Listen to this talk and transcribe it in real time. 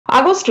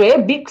আগস্টে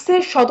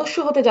ব্রিক্সের সদস্য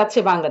হতে যাচ্ছে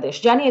বাংলাদেশ,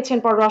 জানিয়েছেন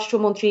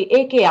পররাষ্ট্রমন্ত্রী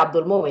কে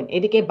আব্দুল মোমেন।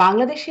 এদিকে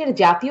বাংলাদেশের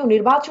জাতীয়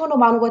নির্বাচন ও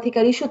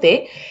মানবাধিকার ইস্যুতে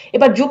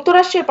এবার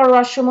যুক্তরাষ্ট্রের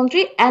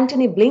পররাষ্ট্রমন্ত্রী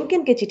অ্যান্টনি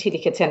ব্লিংকেনকে চিঠি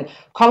লিখেছেন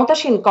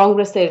ক্ষমতাসীন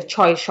কংগ্রেসের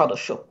 6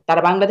 সদস্য।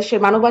 তারা বাংলাদেশের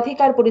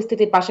মানবাধিকার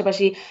পরিস্থিতির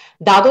পাশাপাশি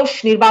দ্বাদশ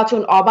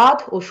নির্বাচন অবাধ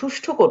ও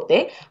সুষ্ঠু করতে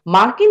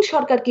মার্কিন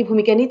সরকার কি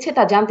ভূমিকা নিচ্ছে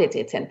তা জানতে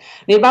চেয়েছেন।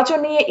 নির্বাচন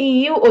নিয়ে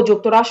ইইউ ও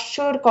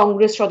যুক্তরাষ্ট্রের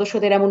কংগ্রেস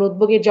সদস্যদের এমন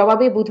উদ্বেগের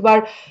জবাবে বুধবার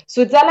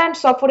সুইজারল্যান্ড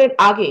সফরের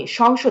আগে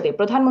সংসদে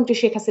প্রধানমন্ত্রী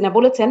শেখ হাসিনা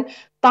বলেছেন,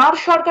 তার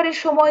সরকারের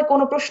সময়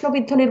কোনো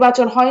প্রশ্নবিদ্ধ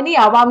নির্বাচন হয়নি।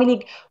 আওয়ামী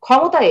লীগ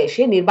ক্ষমতায়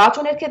এসে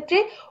নির্বাচনের ক্ষেত্রে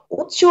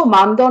উচ্চ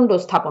মানদণ্ড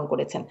স্থাপন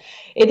করেছেন।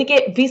 এদিকে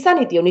ভিসা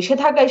নীতি ও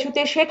নিষেধাজ্ঞা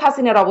ইস্যুতে শেখ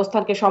হাসিনার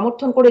অবস্থানকে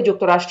সমর্থন করে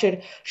যুক্তরাষ্ট্রের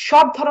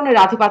সব ধরনের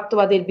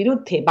আধিপত্যবাদের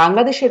বিরুদ্ধে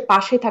বাংলাদেশের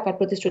পাশে থাকার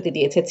প্রতিশ্রুতি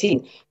দিয়েছে চীন।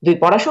 দুই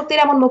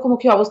পরাশক্তির এমন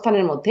মুখোমুখি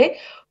অবস্থানের মধ্যে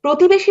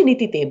প্রতিবেশী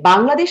নীতিতে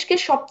বাংলাদেশকে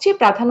সবচেয়ে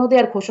প্রাধান্য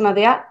দেওয়ার ঘোষণা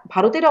দেয়া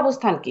ভারতের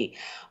অবস্থান কি?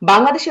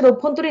 বাংলাদেশের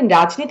অভ্যন্তরীণ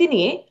রাজনীতি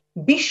নিয়ে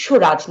বিশ্ব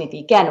রাজনীতি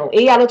কেন,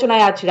 এই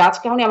আলোচনায় আজ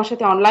রাজকাহনী আমার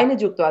সাথে অনলাইনে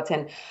যুক্ত আছেন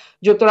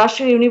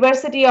যুক্তরাষ্ট্রের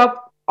ইউনিভার্সিটি অব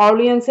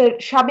অর্লিয়ান্সের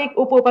সাবেক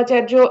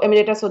উপাচার্য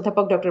এমিরেটাস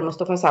অধ্যাপক ডক্টর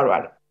মোস্তফা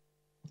সারোয়ার,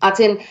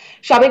 আছেন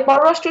সাবেক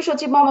পররাষ্ট্র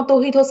সচিব মোহাম্মদ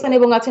তৌহিদ হোসেন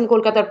এবং আছেন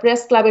কলকাতার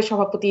প্রেস ক্লাবের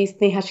সভাপতি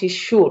স্নেহাশিস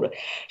সুর।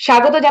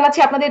 স্বাগত জানাচ্ছি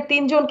আপনাদের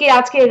তিনজনকে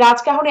আজকে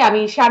রাজকাহনে।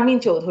 আমি শারমিন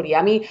চৌধুরী।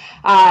 আমি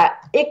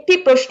একটি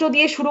প্রশ্ন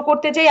দিয়ে শুরু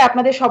করতে চাই,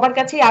 আপনাদের সবার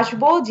কাছে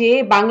আসবো যে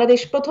বাংলাদেশ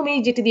প্রথমেই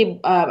যেটি দিয়ে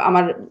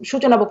আমার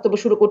সূচনা বক্তব্য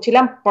শুরু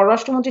করছিলাম,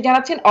 পররাষ্ট্রমন্ত্রী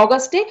জানাচ্ছেন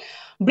অগাস্টে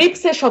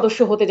ব্রিক্সের সদস্য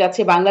হতে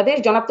যাচ্ছে বাংলাদেশ।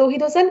 জনাব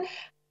তৌহিদ হোসেন,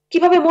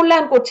 কিভাবে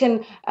মূল্যায়ন করছেন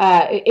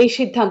এই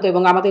সিদ্ধান্ত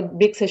এবং আমাদের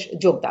ব্রিক্সের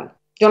যোগদান?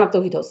 জনাব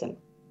তৌহিদ হোসেন।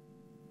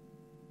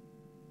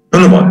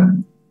 ধন্যবাদ।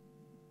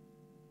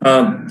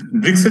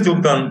 ব্রিক্সে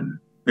যোগদান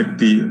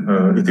একটি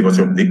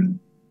ইতিবাচক দিক,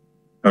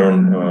 কারণ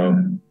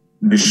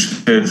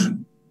বিশ্বের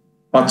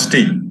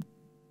 5টি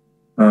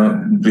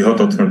বৃহৎ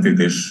অর্থনৈতিক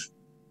দেশ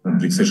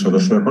ব্রিক্সের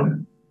সদস্য এখন।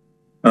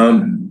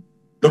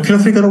 দক্ষিণ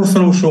আফ্রিকার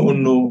অবস্থান অবশ্য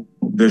অন্য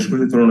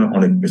দেশগুলির তুলনায়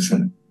অনেক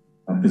পেছনে।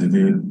 আপনি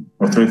যদি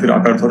অর্থনীতির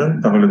আকার ধরেন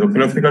তাহলে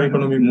দক্ষিণ আফ্রিকার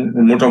ইকোনমি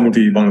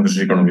মোটামুটি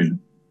বাংলাদেশের ইকোনমির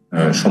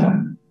সমান,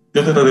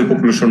 যত তাদের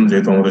পপুলেশন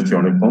যেহেতু আমাদের চেয়ে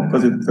অনেক কম,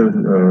 কাজে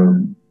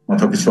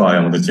মাথা পিছু আয়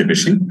আমাদের চেয়ে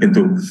বেশি।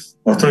 কিন্তু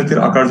অর্থনীতির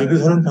আকার যদি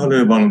ধরেন তাহলে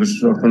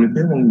বাংলাদেশের অর্থনীতি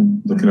এবং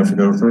দক্ষিণ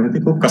আফ্রিকার অর্থনীতি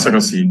খুব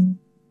কাছাকাছি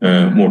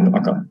মোট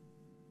আকার।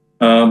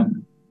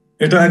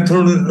 এটা এক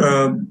ধরনের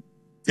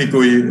ঠিক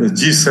ওই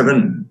G7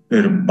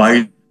 এর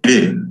বাইরে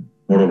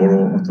বড় বড়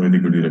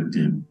অর্থনীতিগুলির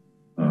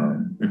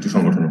একটি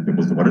সংগঠন আপনি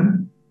বলতে পারেন।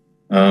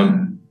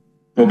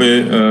 তবে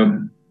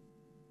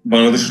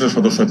বাংলাদেশের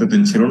সদস্য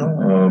এতদিন ছিল না।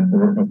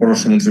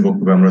 পররাষ্ট্রমন্ত্রীর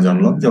বক্তব্যে আমরা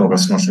জানলাম যে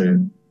অগাস্ট মাসে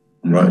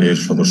আমরা এর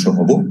সদস্য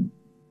হব,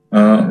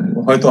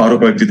 হয়তো আরো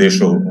কয়েকটি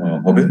দেশও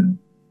হবে।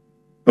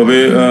 তবে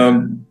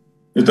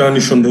এটা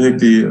নিঃসন্দেহে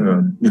একটি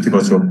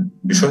ইতিবাচক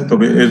বিষয়।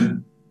 তবে এর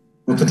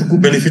কতটুকু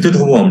বেনিফিটেড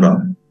হবো আমরা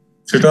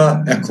সেটা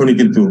এখনই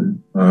কিন্তু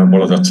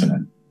বলা যাচ্ছে না।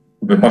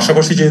 তবে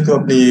পাশাপাশি যেহেতু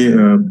আপনি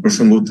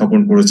প্রসঙ্গ উত্থাপন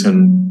করেছেন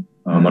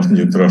মার্কিন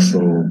যুক্তরাষ্ট্র,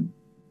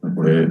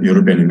 তারপরে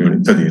ইউরোপিয়ান ইউনিয়ন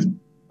ইত্যাদির,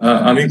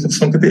 আমি খুব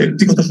সংক্ষেপে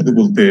একটি কথা শুধু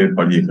বলতে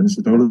পারি এখানে,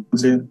 সেটা হলো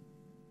যে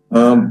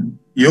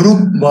ইউরোপ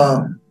বা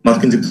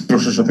মার্কিন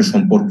যুক্তরাষ্ট্রের সাথে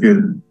সম্পর্কের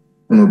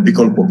কোনো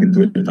বিকল্প কিন্তু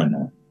এটা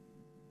নয়।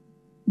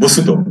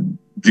 বস্তুত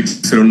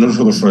ব্রিক্সের অন্যান্য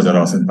সদস্যরা যারা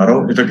আছেন তারাও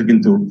এটাকে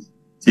কিন্তু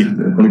ঠিক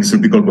কোনো কিছুর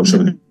বিকল্প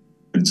হিসেবে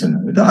দিচ্ছেন না।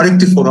 এটা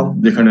আরেকটি ফোরাম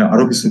যেখানে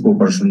আরো কিছু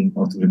কোঅপারেশন,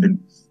 অর্থনৈতিক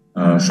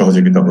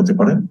সহযোগিতা হতে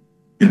পারে।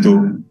 কিন্তু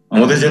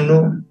আমাদের জন্য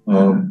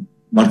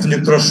মার্কিন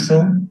যুক্তরাষ্ট্র,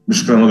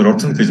 বিশেষ করে আমাদের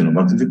অর্থনীতির জন্য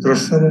মার্কিন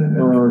যুক্তরাষ্ট্র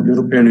এবং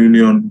ইউরোপিয়ান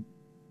ইউনিয়ন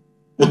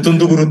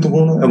অত্যন্ত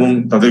গুরুত্বপূর্ণ, এবং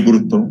তাদের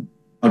গুরুত্ব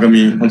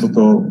আগামী অন্তত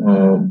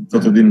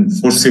যতদিন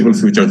ফোরসিবল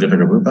ফিউচার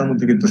যেটাকে বলে তার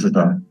মধ্যে কিন্তু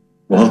সেটা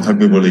বহাল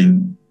থাকবে বলেই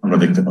আমরা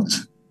দেখতে পাচ্ছি।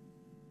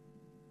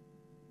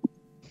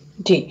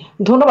 জি,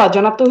 ধন্যবাদ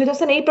জনাব তৌহিদ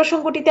হোসেন। এই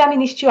প্রসঙ্গটিতে আমি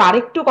নিশ্চয়ই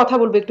আরেকটু কথা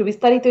বলবো, একটু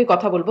বিস্তারিতই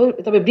কথা বলবো,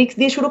 তবে ব্রিক্স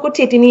দিয়ে শুরু করছি,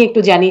 এটি নিয়ে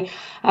একটু জানি।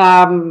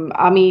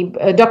 আমি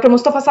ডক্টর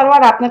মোস্তফা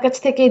সারোয়ার আপনার কাছ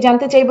থেকে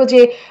জানতে চাইবো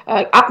যে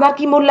আপনার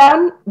কি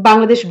মূল্যায়ন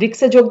বাংলাদেশ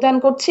ব্রিক্সে যোগদান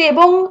করছে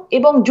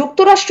এবং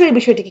যুক্তরাষ্ট্র এই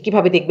বিষয়টিকে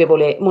কিভাবে দেখবে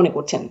বলে মনে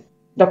করছেন?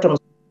 ডক্টর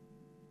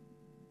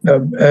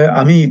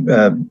আমি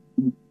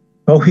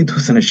তৌহিদ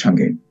হোসেনের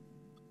সঙ্গে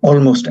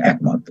অলমোস্ট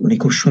একমত। উনি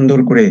খুব সুন্দর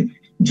করে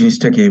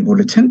জিনিসটাকে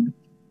বলেছেন।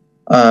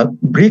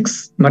 ব্রিক্স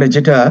মানে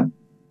যেটা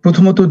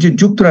প্রথমত যে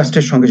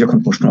যুক্তরাষ্ট্রের সঙ্গে যখন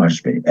প্রশ্ন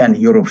আসবে, এন্ড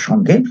ইউরোপ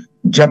সঙ্গে,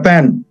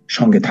 জাপান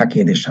সঙ্গে থাকে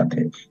এদের সাথে,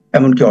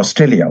 এমনকি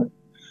অস্ট্রেলিয়াও,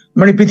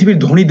 মানে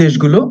পৃথিবীর ধনী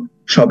দেশগুলো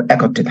সব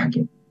একত্রে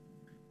থাকে।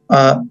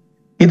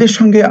 এদের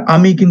সঙ্গে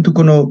আমি কিন্তু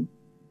কোনো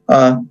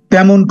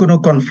তেমন কোনো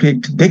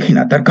কনফ্লিক্ট দেখি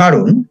না। তার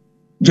কারণ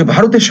যে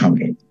ভারতের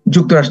সঙ্গে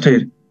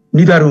যুক্তরাষ্ট্রের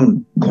নিদারুণ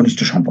ঘনিষ্ঠ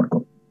সম্পর্ক,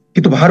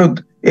 কিন্তু ভারত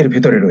এর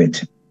ভেতরে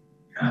রয়েছে।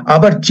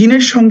 আবার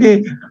চীনের সঙ্গে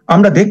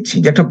আমরা দেখছি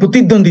যে একটা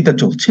প্রতিদ্বন্দ্বিতা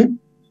চলছে,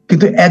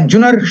 কিন্তু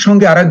একজনের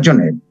সঙ্গে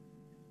আরেকজনের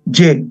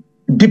যে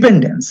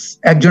ডিপেন্ডেন্স,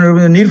 একজনের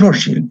উপর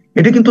নির্ভরশীল,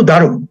 এটা কিন্তু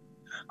দারুণ।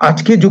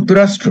 আজকে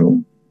যুক্তরাষ্ট্র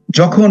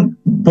যখন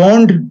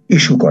বন্ড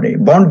ইস্যু করে,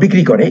 বন্ড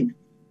বিক্রি করে,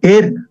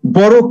 এর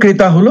বড়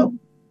ক্রেতা হলো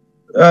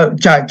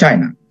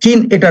চায়না, চীন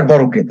এটার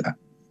বড় ক্রেতা।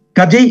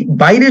 কাজেই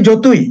বাইরে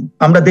যতই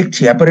আমরা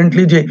দেখছি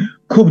অ্যাপারেন্টলি যে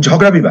খুব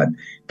ঝগড়া বিবাদ।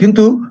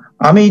 কিন্তু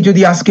আমি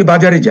যদি আজকে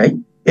বাজারে যাই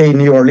এই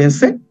নিউ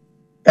অরলিন্সে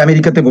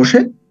আমেরিকাতে বসে,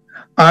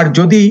 আর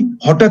যদি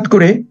হঠাৎ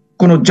করে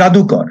কোনো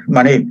জাদুকর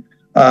মানে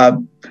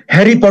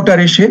হ্যারি পটার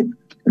এসে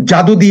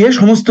জাদু দিয়ে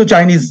সমস্ত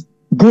চাইনিজ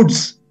গুডস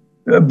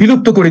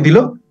বিলুপ্ত করে দিল,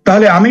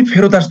 তাহলে আমি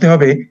ফেরত আসতে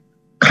হবে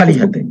খালি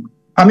হাতে।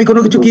 আমি কোনো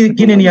কিছু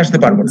কিনে নিয়ে আসতে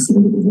পারবো না,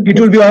 ইট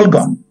উইল বি অল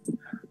গন।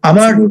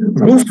 আমার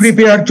রুফ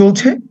রিপেয়ার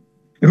চলছে,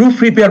 রুফ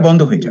রিপেয়ার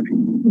বন্ধ হয়ে যাবে।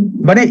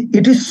 মানে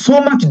it is so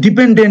much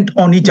dependent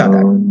on each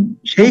other.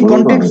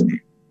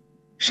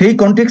 সেই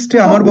কনটেক্সটে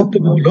আমার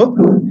বক্তব্য হলো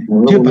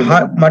যে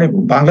মানে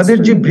বাংলাদেশ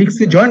যে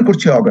ব্রিক্সে জয়েন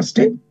করছে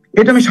অগাস্টে,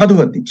 এটা আমি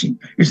সাধুবাদ দিচ্ছি।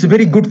 It's a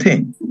very good thing,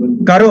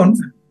 কারণ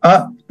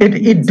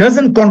ইট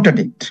ডাজন্ট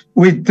কন্ট্রাডিক্ট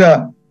উইথ,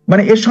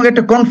 মানে এর সঙ্গে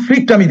একটা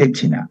কনফ্লিক্ট আমি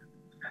দেখছি না।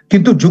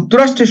 কিন্তু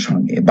যুক্তরাষ্ট্রের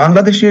সঙ্গে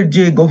বাংলাদেশের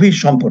যে গভীর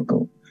সম্পর্ক,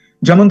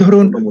 যেমন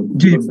ধরুন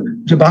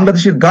যে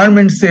বাংলাদেশের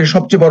গার্মেন্টস এর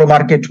সবচেয়ে বড়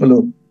মার্কেট হলো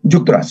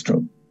যুক্তরাষ্ট্র।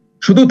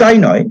 শুধু তাই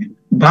নয়,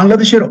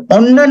 বাংলাদেশের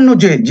অন্যান্য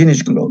যে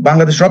জিনিসগুলো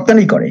বাংলাদেশ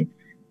রপ্তানি করে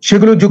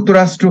সেগুলো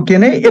যুক্তরাষ্ট্র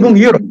কেনে, এবং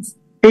ইউরোপ,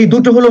 এই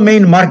দুটো হলো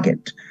মেইন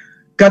মার্কেট।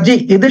 কাজে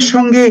এদের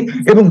সঙ্গে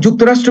এবং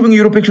যুক্তরাষ্ট্র এবং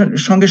ইউরোপের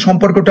সঙ্গে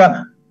সম্পর্কটা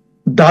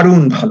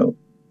দারুণ ভালো,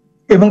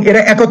 এবং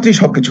এরা একত্রেই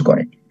সবকিছু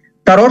করে।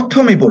 তার অর্থ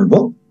আমি বলবো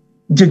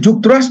যে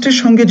যুক্তরাষ্ট্রের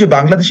সঙ্গে যে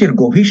বাংলাদেশের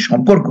গভীর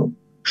সম্পর্ক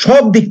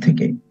সব দিক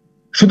থেকে,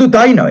 শুধু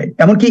তাই নয়,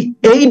 এমনকি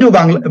এইডও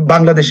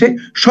বাংলাদেশে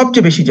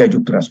সবচেয়ে বেশি যায়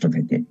যুক্তরাষ্ট্র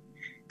থেকে।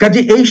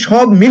 কাজে এই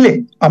সব মিলে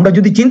আমরা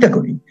যদি চিন্তা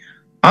করি,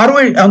 আরো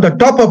on the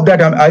top of that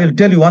I will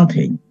tell you one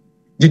thing,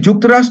 যে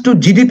যুক্তরাষ্ট্র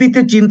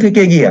জিডিপিতে চীন থেকে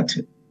এগিয়ে আছে।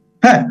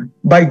 হ্যাঁ,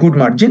 বাই গুড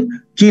মার্জিন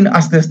চীন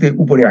আস্তে আস্তে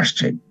উপরে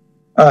আসছে,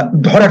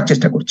 ধরার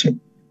চেষ্টা করছে।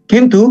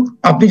 কিন্তু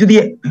আপনি যদি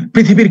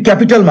পৃথিবীর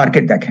ক্যাপিটাল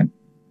মার্কেট দেখেন,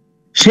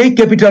 সেই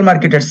ক্যাপিটাল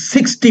মার্কেটের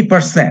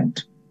 60%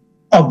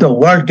 of the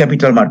world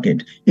capital market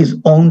is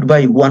owned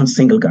by one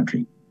single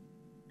country,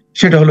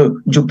 সেটা হলো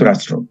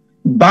যুক্তরাষ্ট্র।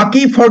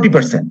 বাকি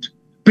 40%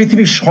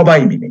 পৃথিবীর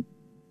সবাই মিলে,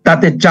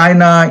 তাতে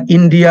চায়না,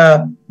 ইন্ডিয়া,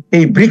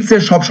 এই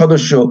ব্রিক্সের সব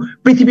সদস্য,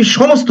 পৃথিবীর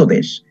সমস্ত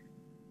দেশ,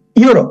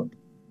 ইউরোপ,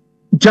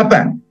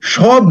 জাপান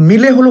সব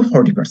মিলে হলো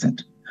 40%,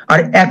 আর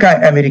একা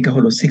আমেরিকা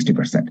হলো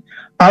 60%।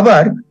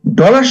 আবার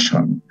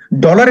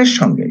ডলারের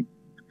সঙ্গে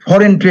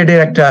ফরেন ট্রেডের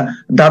একটা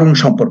দারুণ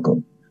সম্পর্ক,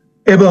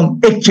 এবং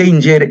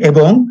এক্সচেঞ্জের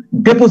এবং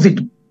ডিপোজিট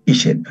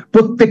ইসের,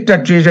 প্রত্যেকটা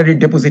ট্রেজারি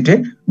ডিপোজিটে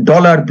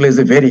dollar plays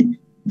a very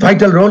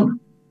vital role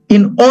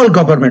in all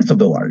governments of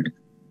the world.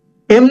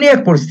 এমনি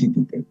এক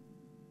পরিস্থিতিতে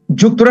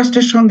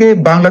যুক্তরাষ্ট্রের সঙ্গে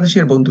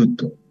বাংলাদেশের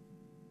বন্ধুত্ব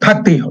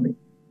থাকতেই হবে।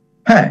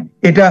 হ্যাঁ,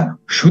 এটা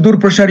সুদূর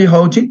প্রসারী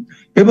হওয়া উচিত,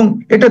 এবং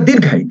এটা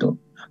দীর্ঘায়িত।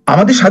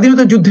 আমাদের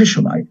স্বাধীনতা যুদ্ধের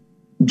সময়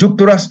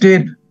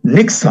যুক্তরাষ্ট্রের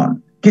নিক্সন,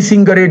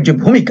 কিসিঙ্গারের যে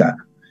ভূমিকা,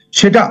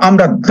 সেটা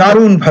আমরা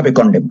দারুণ ভাবে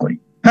কন্ডেম করি।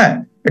 হ্যাঁ,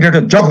 এটা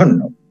একটা জঘন্য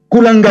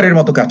কুলাঙ্গারের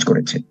মতো কাজ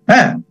করেছে।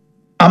 হ্যাঁ,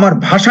 আমার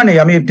ভাষা নেই,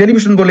 আমি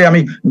টেলিভিশন বলে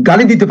আমি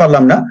গালি দিতে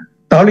পারলাম না,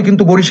 তাহলে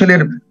কিন্তু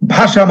বরিশালের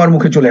ভাষা আমার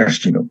মুখে চলে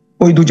আসছিল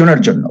ওই দুজনের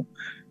জন্য।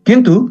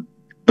 কিন্তু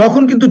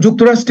তখন কিন্তু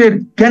যুক্তরাষ্ট্রের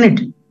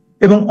কেনেডি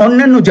এবং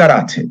অন্যান্য যারা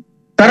আছে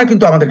তারা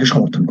কিন্তু আমাদেরকে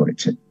সমর্থন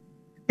করেছে।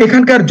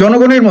 এখানকার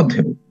জনগণের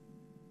মধ্যেও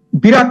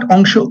বিরাট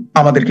অংশ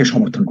আমাদেরকে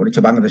সমর্থন করেছে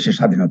বাংলাদেশের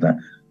স্বাধীনতা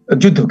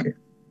যুদ্ধকে।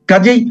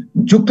 কাজেই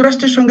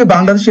যুক্তরাষ্ট্রের সঙ্গে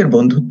বাংলাদেশের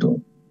বন্ধুত্ব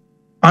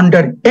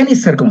under any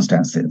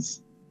circumstances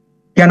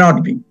cannot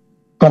B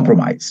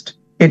compromised.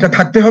 এটা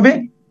থাকতে হবে।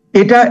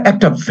 এটা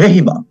একটা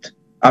ভেহিমত,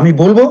 আমি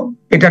বলবো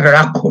এটা একটা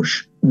রাক্ষস,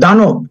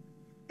 দানব।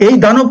 এই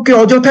দানবকে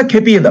অযথা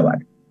খেপিয়ে দেওয়ার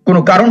কোনো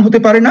কারণ হতে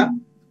পারে না।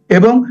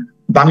 এবং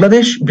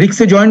বাংলাদেশ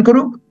ব্রিক্সে জয়েন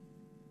করুক,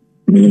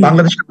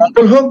 বাংলাদেশের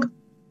মঙ্গল হোক,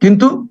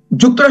 কিন্তু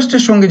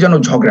যুক্তরাষ্ট্রের সঙ্গে যেন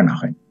ঝগড়া না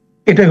হয়,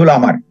 এটাই হলো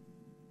আমার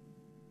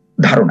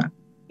ধারণা।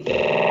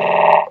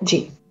 জি,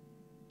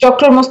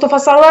 ডক্টর মোস্তফা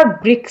সারোয়ার,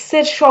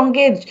 ব্রিক্সের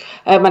সঙ্গে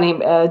মানে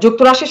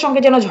যুক্তরাষ্ট্রের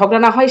সঙ্গে যেন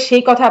ঝগড়া না হয়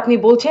সেই কথা আপনি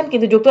বলছেন,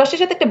 কিন্তু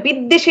যুক্তরাষ্ট্রের সাথে একটা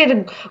বিদ্বেষের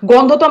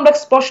গন্ধ তো আমরা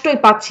স্পষ্টই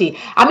পাচ্ছি।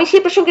 আমি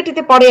সেই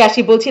প্রসঙ্গটিতে পরে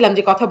আসি, বলছিলাম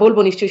যে কথা বলবো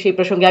নিশ্চয়ই সেই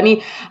প্রসঙ্গে। আমি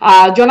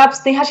জনাব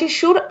স্নেহাশিস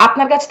সুর,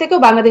 আপনার কাছ থেকেও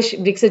বাংলাদেশ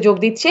ব্রিক্সে যোগ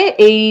দিচ্ছে,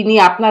 এই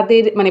নিয়ে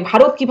আপনাদের মানে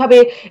ভারত কিভাবে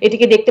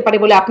এটিকে দেখতে পারে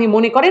বলে আপনি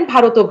মনে করেন?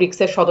 ভারত ও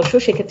ব্রিক্সের সদস্য,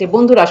 সেক্ষেত্রে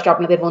বন্ধুরাষ্ট্র,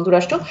 আপনাদের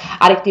বন্ধুরাষ্ট্র,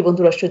 আরেকটি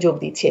বন্ধুরাষ্ট্র যোগ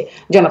দিচ্ছে।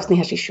 জনাব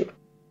স্নেহাশিস সুর।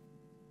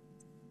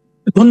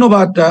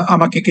 ধন্যবাদ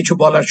আমাকে কিছু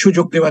বলার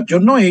সুযোগ দেওয়ার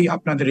জন্য। এই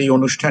আপনাদের এই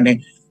অনুষ্ঠানে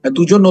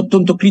দুজন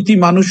অত্যন্ত কৃতি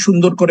মানুষ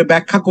সুন্দর করে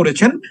ব্যাখ্যা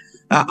করেছেন।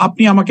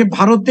 আপনি আমাকে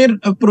ভারতের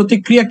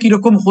প্রতিক্রিয়া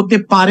কিরকম হতে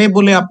পারে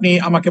বলে আপনি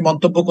আমাকে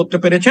মন্তব্য করতে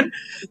পেরেছেন।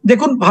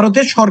 দেখুন,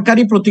 ভারতের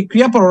সরকারি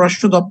প্রতিক্রিয়া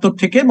পররাষ্ট্র দপ্তর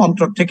থেকে,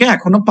 মন্ত্রক থেকে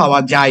এখনো পাওয়া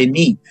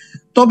যায়নি।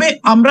 তবে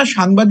আমরা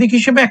সাংবাদিক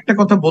হিসেবে একটা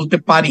কথা বলতে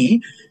পারি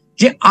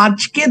যে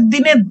আজকের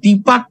দিনে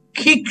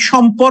দ্বিপাক্ষিক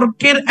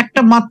সম্পর্কের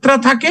একটা মাত্রা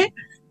থাকে,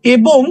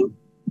 এবং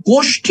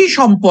গোষ্ঠী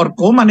সম্পর্ক,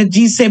 মানে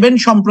G7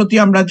 সম্প্রতি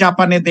আমরা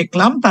জাপানে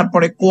দেখলাম,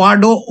 তারপরে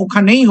কোয়াডো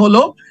ওখানেই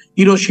হলো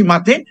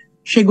হিরোশিমাতে,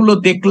 সেগুলো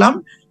দেখলাম।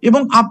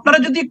 এবং আপনারা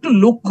যদি একটু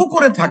লক্ষ্য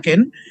করে থাকেন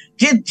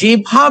যে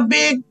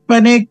যেভাবে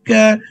মানে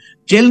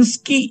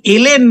জেলেনস্কি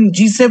এলেন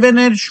G7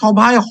 এর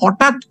সভায়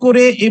হঠাৎ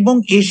করে, এবং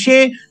এসে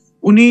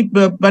উনি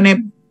মানে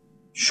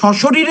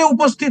সশরীরে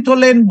উপস্থিত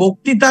হলেন,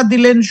 বক্তৃতা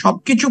দিলেন,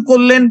 সবকিছু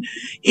করলেন।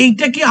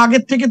 এইটা কি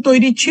আগের থেকে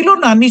তৈরি ছিল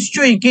না?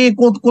 নিশ্চয়ই। কে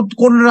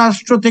কোন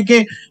রাষ্ট্র থেকে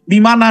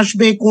বিমান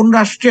আসবে, কোন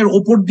রাষ্ট্রের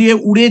ওপর দিয়ে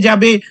উড়ে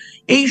যাবে,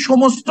 এই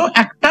সমস্ত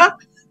একটা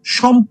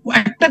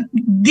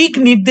দিক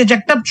নির্দেশ,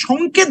 একটা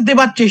সংকেত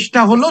দেবার চেষ্টা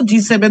হলো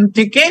G7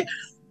 থেকে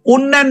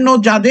অন্যান্য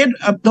যাদের,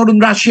 ধরুন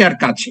রাশিয়ার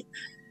কাছে।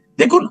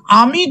 দেখুন,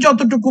 আমি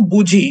যতটুকু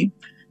বুঝি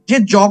যে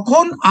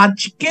যখন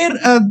আজকের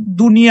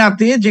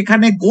দুনিয়াতে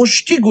যেখানে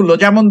গোষ্ঠীগুলো,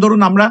 যেমন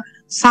ধরুন আমরা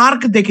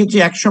সার্ক দেখেছি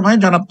এক সময়,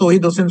 জনাব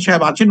তৌহিদ হোসেন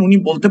সাহেব আছেন, উনি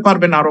বলতে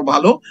পারবেন আরো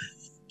ভালো।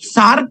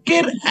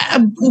 সার্কের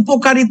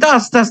উপকারিতা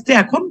আস্তে আস্তে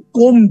এখন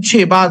কমছে,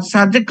 বা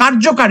সার্কের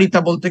কার্যকারিতা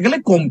বলতে গেলে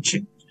কমছে।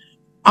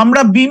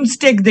 আমরা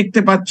বিমস্টেক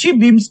দেখতে পাচ্ছি,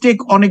 বিমস্টেক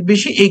অনেক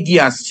বেশি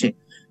এগিয়ে আসছে।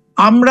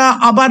 আমরা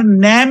আবার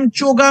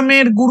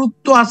ন্যামচোগামের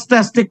গুরুত্ব আস্তে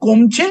আস্তে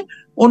কমছে,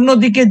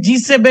 অন্যদিকে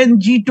G7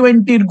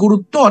 G20-র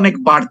গুরুত্ব অনেক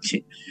বাড়ছে।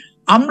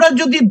 আমরা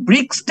যদি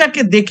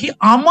ব্রিক্সটাকে দেখি,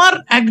 আমার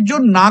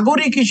একজন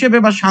নাগরিক হিসেবে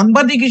বা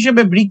সাংবাদিক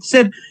হিসেবে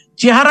ব্রিক্সের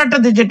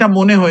চেহারাটাতে যেটা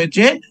মনে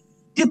হয়েছে,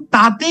 যে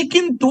তাতে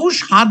কিন্তু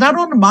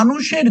সাধারণ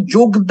মানুষের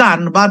যোগদান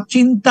বা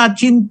চিন্তা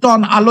চিন্তন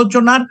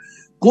আলোচনার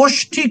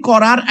গোষ্ঠী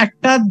করার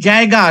একটা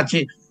জায়গা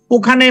আছে।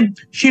 ওখানে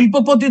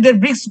শিল্পপতিদের,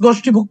 ব্রিক্স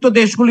গোষ্ঠীভুক্ত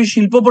দেশগুলি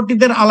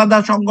শিল্পপতিদের আলাদা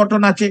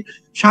সংগঠন আছে,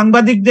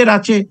 সাংবাদিকদের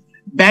আছে,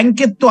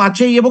 ব্যাংকের তো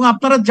আছেই। এবং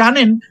আপনারা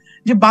জানেন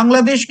যে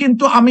বাংলাদেশ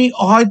কিন্তু, আমি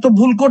হয়তো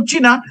ভুল করছি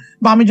না,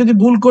 বা আমি যদি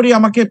ভুল করি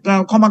আমাকে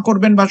ক্ষমা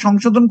করবেন বা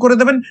সংশোধন করে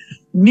দেবেন,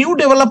 নিউ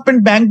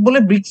ডেভেলপমেন্ট ব্যাংক বলে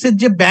ব্রিক্সের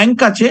যে ব্যাংক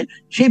আছে,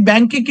 সেই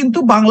ব্যাংকে কিন্তু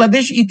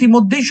বাংলাদেশ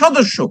ইতিমধ্যেই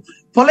সদস্য।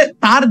 ফলে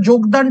তার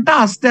যোগদানটা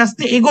আস্তে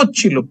আস্তে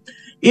এগোচ্ছিল।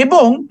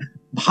 এবং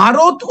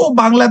ভারত ও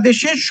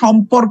বাংলাদেশের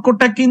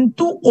সম্পর্কটা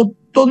কিন্তু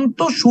অত্যন্ত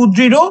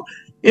সুদৃঢ়,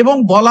 এবং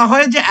বলা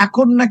হয় যে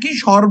এখন নাকি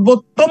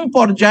সর্বোত্তম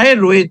পর্যায়ে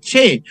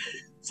রয়েছে।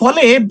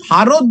 ফলে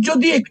ভারত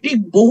যদি একটি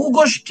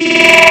বহুগোষ্ঠী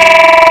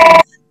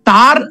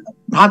তার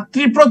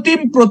ভ্রাতৃপ্রতিম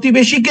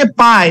প্রতিবেশীকে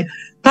পায়,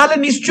 তাহলে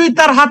নিশ্চয়ই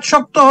তার হাত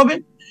শক্ত হবে।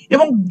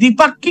 এবং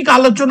দ্বিপাক্ষিক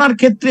আলোচনার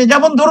ক্ষেত্রে,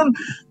 যেমন ধরুন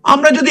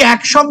আমরা যদি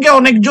একসঙ্গে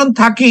অনেকজন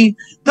থাকি,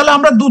 তাহলে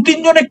আমরা 2-3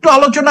 জন একটু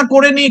আলোচনা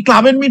করে নিই,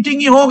 ক্লাবের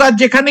মিটিংই হোক আর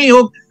যেখানেই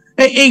হোক,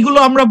 এইগুলো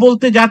আমরা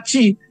বলতে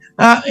যাচ্ছি।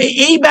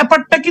 এই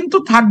ব্যাপারটা কিন্তু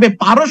থাকবে।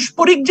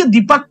 পারস্পরিক যে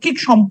দ্বিপাক্ষিক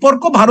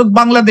সম্পর্ক ভারত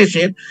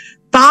বাংলাদেশের,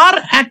 তার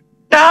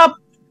একটা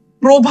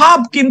প্রভাব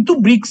কিন্তু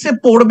ব্রিক্সে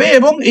পড়বে।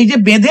 এবং এই যে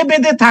বেঁধে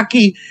বেঁধে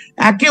থাকি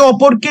একে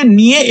অপরকে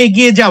নিয়ে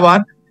এগিয়ে যাওয়ার,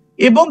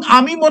 এবং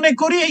আমি মনে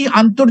করি এই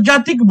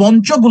আন্তর্জাতিক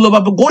মঞ্চগুলো বা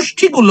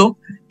গোষ্ঠীগুলো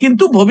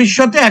কিন্তু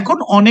ভবিষ্যতে এখন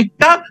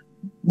অনেকটা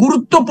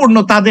গুরুত্বপূর্ণ।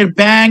 তাদের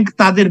ব্যাংক,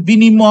 তাদের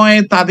বিনিময়,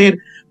 তাদের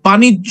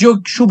বাণিজ্য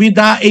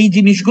সুবিধা, এই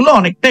জিনিসগুলো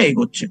অনেকটা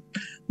এগোচ্ছে।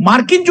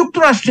 মার্কিন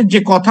যুক্তরাষ্ট্রের যে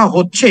কথা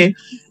হচ্ছে,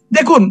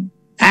 দেখুন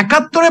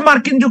 71-এ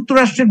মার্কিন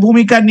যুক্তরাষ্ট্রের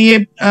ভূমিকা নিয়ে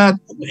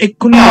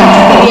এক্ষুনি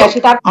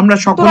আমরা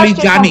সকলেই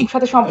জানি,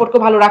 সাথে সম্পর্ক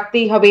ভালো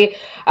রাখতেই হবে।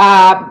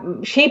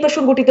 সেই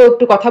প্রসঙ্গটিতেও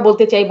একটু কথা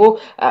বলতে চাইবো।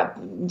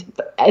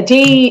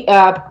 যেই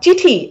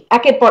চিঠি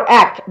একের পর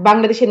এক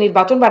বাংলাদেশের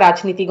নির্বাচন বা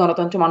রাজনীতি,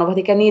 গণতন্ত্র,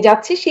 মানবাধিকার নিয়ে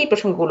যাচ্ছে, সেই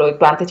প্রসঙ্গগুলো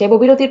একটু আনতে চাইবো।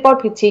 বিরতির পর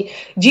ফিরছি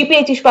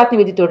জিপিএইচ ইস্পাত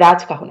নিবেদিত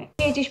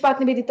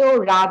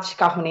রাজ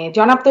কাহনে।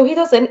 জনাব তৌহিদ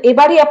হোসেন,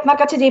 এবারই আপনার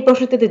কাছে যে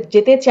প্রশ্নটিতে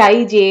যেতে চাই,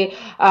 যে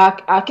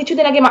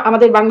কিছুদিন আগে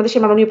আমাদের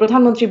বাংলাদেশের মাননীয়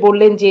প্রধানমন্ত্রী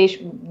বললেন যে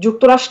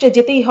যুক্তরাষ্ট্রে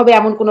যেতেই হবে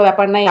এমন কোনো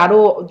ব্যাপার নাই, আরো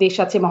দেশ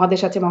আছে,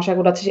 মহাদেশ আছে,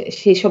 মহাসাগর আছে,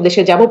 সেই সব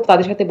দেশে যাব,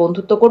 তাদের সাথে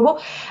বন্ধুত্ব করব।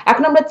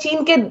 এখন আমরা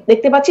চীনকে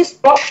দেখতে পাচ্ছি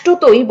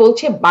স্পষ্টতই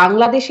বলছে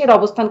বাংলাদেশের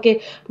অবস্থানকে,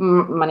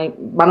 মানে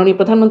মাননীয়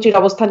প্রধানমন্ত্রীর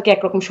অবস্থানকে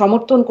একরকম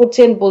সমর্থন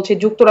করছেন, বলছে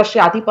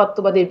যুক্তরাষ্ট্রের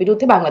আধিপত্যবাদের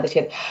বিরুদ্ধে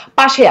বাংলাদেশের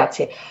পাশে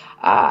আছে।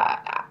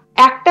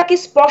 একটা কি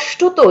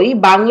স্পষ্টতই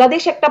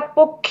বাংলাদেশ একটা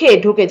পক্ষে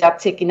ঢুকে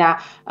যাচ্ছে কিনা,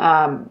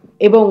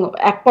 এবং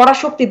এক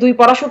পরাশক্তি, দুই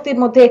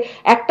পরাশক্তির মধ্যে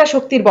একটা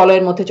শক্তির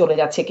বলয়ের মধ্যে চলে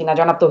যাচ্ছে কিনা,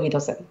 জনাব তৌহিদ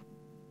হোসেন?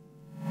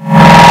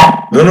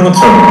 ধন্যবাদ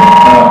স্যার।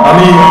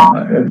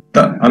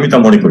 আমি তা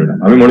মনে করি না।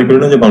 আমি মনে করি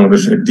না যে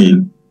বাংলাদেশ একটি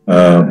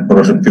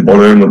পরাশক্তির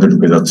বলয়ের মধ্যে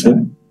ঢুকে যাচ্ছে।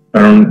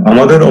 কারণ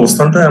আমাদের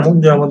অবস্থানটা এমন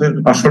যে আমাদের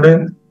আসলে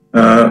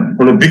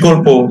কোনো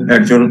বিকল্প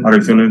একজন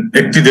আরেকজনের,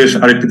 একটি দেশ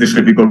আরেকটি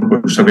দেশের বিকল্প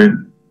হিসাবে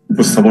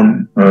উপস্থাপন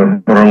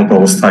করার মতো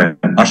অবস্থায়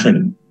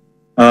আসেনি।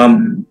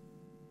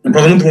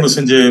 প্রধানমন্ত্রী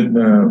বলেছেন যে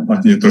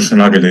মার্কিন যুক্তরাষ্ট্রে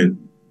না গেলে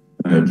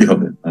কি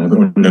হবে, আমাদের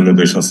অন্যান্য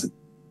দেশ আছে।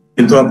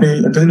 কিন্তু আপনি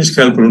একটা জিনিস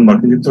খেয়াল করুন,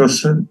 মার্কিন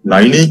যুক্তরাষ্ট্রের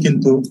লাইনেই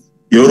কিন্তু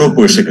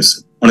ইউরোপও এসে গেছে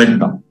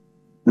অনেকটা,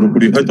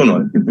 পুরোপুরি হয়তো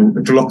নয়, কিন্তু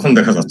একটু লক্ষণ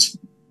দেখা যাচ্ছে।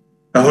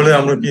 তাহলে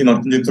আমরা কি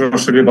মার্কিন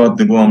যুক্তরাষ্ট্রকে বাদ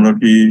দেবো? আমরা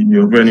কি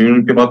ইউরোপিয়ান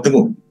ইউনিয়নকে বাদ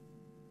দেবো?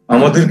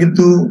 আমাদের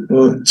কিন্তু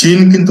চীন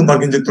কিন্তু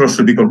মার্কিন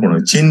যুক্তরাষ্ট্রের বিকল্প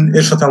নয়। চীন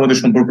এর সাথে আমাদের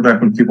সম্পর্কটা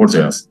এখন কি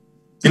পর্যায়ে আছে?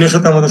 চীনের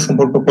সাথে আমাদের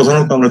সম্পর্ক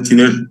প্রধানত আমরা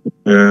চীনের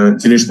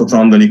জিনিসপত্র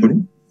আমদানি করি।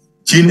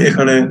 চীন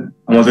এখানে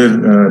আমাদের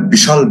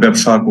বিশাল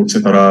ব্যবসা করছে,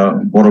 তারা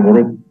বড় বড়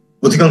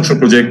অধিকাংশ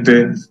প্রজেক্টে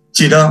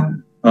চীনা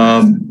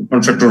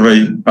কন্ট্রাক্টররাই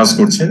কাজ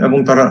করছে, এবং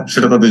তারা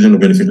সেটা তাদের জন্য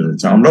বেনিফিটেড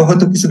হচ্ছে। আমরাও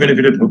হয়তো কিছু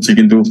বেনিফিটেড হচ্ছে,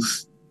 কিন্তু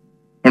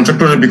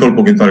কন্ট্রাক্টরের বিকল্প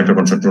কিন্তু আরেকটা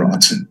কন্ট্রাক্টর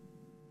আছে।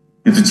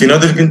 কিন্তু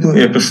চীনাদের কিন্তু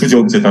একটা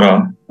সুযোগ যে তারা,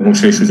 এবং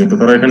সেই সুযোগটা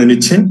তারা এখানে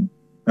নিচ্ছে,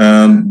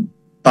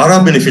 তারা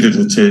বেনিফিটেড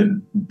হচ্ছে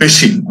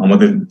বেশি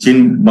আমাদের চীন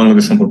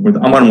বাংলাদেশ সম্পর্ক।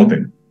 আমার মতে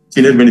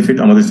চীনের বেনিফিট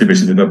আমাদের চেয়ে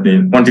বেশি, যদি আপনি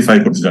কোয়ান্টিফাই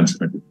করতে চান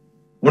সেটাকে।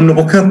 অন্য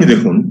পক্ষে আপনি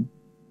দেখুন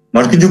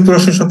মার্কিন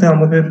যুক্তরাষ্ট্রের সাথে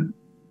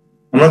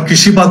আমরা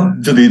কৃষিপাত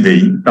যদি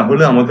দেই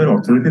তাহলে আমাদের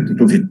অর্থনীতির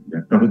দুটো ভিত্তি,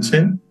 একটা হচ্ছে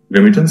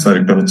রেমিটেন্স আর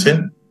একটা হচ্ছে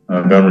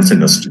গার্মেন্টস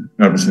ইন্ডাস্ট্রি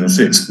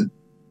এক্সপোর্ট।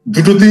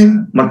 দুটোতেই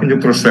মার্কিন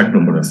যুক্তরাষ্ট্র 1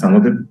 নম্বরে আছে।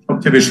 আমাদের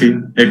সবচেয়ে বেশি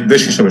এক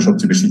দেশ হিসাবে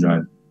সবচেয়ে বেশি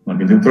যায়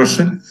মার্কিন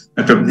যুক্তরাষ্ট্রে,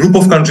 একটা গ্রুপ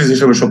অফ কান্ট্রিজ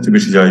হিসাবে সবচেয়ে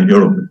বেশি যায়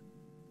ইউরোপে।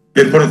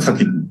 এরপরে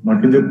থাকি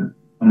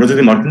আমরা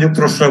যদি মার্কিন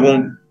যুক্তরাষ্ট্র এবং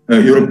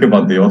ইউরোপকে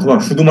বাদ দিই অথবা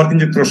শুধু মার্কিন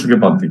যুক্তরাষ্ট্রকে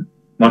বাদ দিই,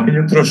 মার্কিন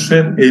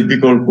যুক্তরাষ্ট্রের এই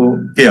বিকল্প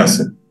কে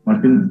আছে?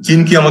 চীন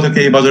কি আমাদেরকে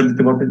এই বাজার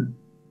দিতে পারবে?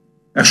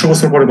 100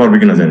 বছর পরে পারবে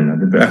কিনা জানি না,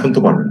 কিন্তু এখন তো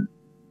পারবে না।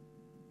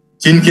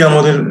 চীন কি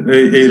আমাদের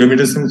এই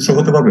রেমিটেন্স উৎস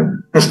হতে পারবে?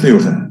 প্রশ্নই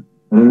ওঠে না,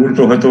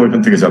 উল্টো হয়তো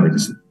এখান থেকে যাবে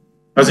কিছু।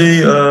 কাজেই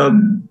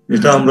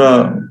এটা আমরা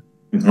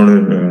এই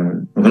ধরনের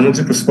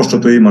প্রধানমন্ত্রী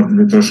স্পষ্টতই মার্কিন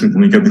যুক্তরাষ্ট্রের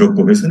ভূমিকা বিরক্ত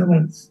হয়েছেন এবং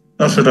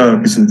তার সেটা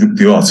কিছু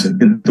যুক্তিও আছে,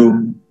 কিন্তু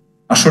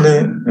আসলে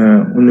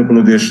অন্য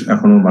কোনো দেশ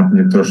এখনো মার্কিন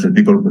যুক্তরাষ্ট্রের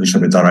বিকল্প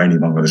হিসাবে দাঁড়ায়নি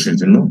বাংলাদেশের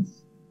জন্য।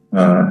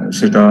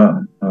 সেটা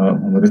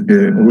আমাদেরকে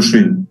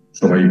অবশ্যই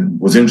সবাই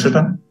বোঝেন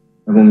সেটা,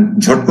 এবং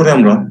ঝট করে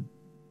আমরা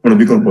কোনো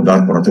বিকল্প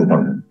দাঁড় করাতেও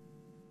পারবো।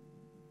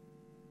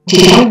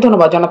 অনেক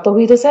ধন্যবাদ জনাব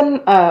তৌহিদ হোসেন।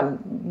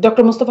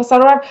 ডক্টর মুস্তফা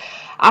সরোয়ার,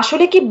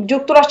 আসলে কি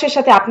যুক্তরাষ্ট্রের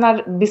সাথে আপনার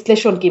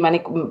বিশ্লেষণ কি? মানে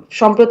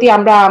সম্প্রতি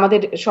আমরা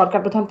আমাদের সরকার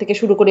প্রধান থেকে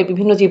শুরু করে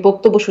বিভিন্ন যে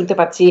বক্তব্য শুনতে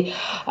পাচ্ছি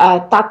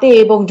তাতে,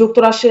 এবং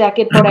যুক্তরাষ্ট্রের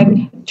একের পর এক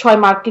 6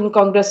 মার্কিন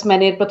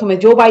কংগ্রেসম্যানের প্রথমে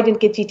জো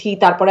বাইডেনকে চিঠি,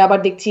 তারপরে আবার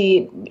দেখছি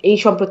এই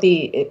সম্প্রতি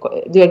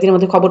 2-1 দিনের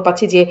মধ্যে খবর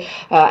পাচ্ছি যে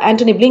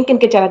অ্যান্টনি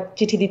ব্লিংকেনকে যারা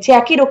চিঠি দিচ্ছে,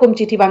 একই রকম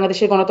চিঠি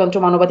বাংলাদেশের গণতন্ত্র,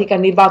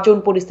 মানবাধিকার, নির্বাচন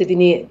পরিস্থিতি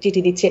নিয়ে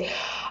চিঠি দিচ্ছে।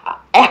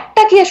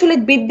 একটা কি আসলে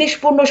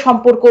বিদ্বেষপূর্ণ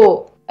সম্পর্ক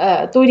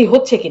তৈরি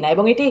হচ্ছে কিনা,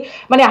 এবং এটি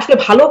মানে আসলে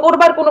ভালো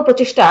করবার কোনো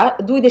প্রচেষ্টা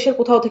দুই দেশের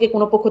কোথাও থেকে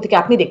কোনো পক্ষ থেকে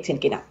আপনি দেখছেন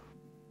কিনা?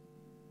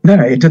 না,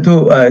 এটা তো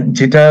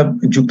যেটা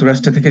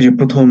যুক্তরাষ্ট্র থেকে যে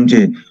প্রথম যে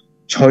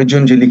 6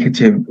 জন যে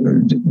লিখেছে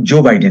জো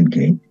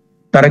বাইডেনকে,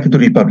 তারা কিন্তু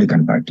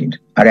রিপাবলিকান পার্টির,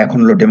 আর এখন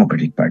হলো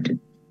ডেমোক্রেটিক পার্টির।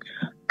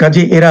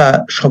 কাজে এরা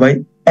সবাই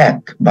এক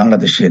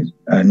বাংলাদেশের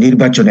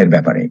নির্বাচনের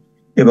ব্যাপারে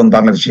এবং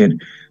বাংলাদেশের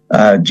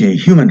যে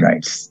হিউম্যান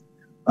রাইটস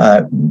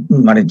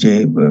মানে যে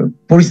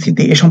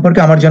পরিস্থিতি এ সম্পর্কে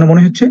আমার যেন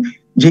মনে হচ্ছে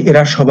যে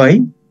এরা সবাই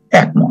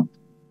একমত,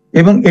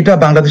 এবং এটা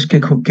বাংলাদেশকে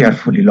খুব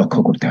কেয়ারফুলি লক্ষ্য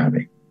করতে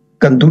হবে।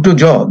 কারণ দুটো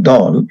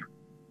দল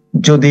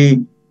যদি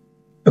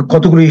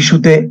কতগুলো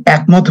ইস্যুতে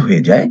একমত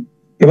হয়ে যায়,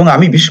 এবং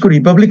আমি বিশেষ করে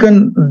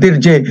রিপাবলিকানদের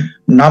যে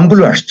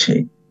নামগুলো আসছে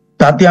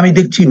তাতে আমি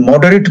দেখছি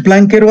মডারেট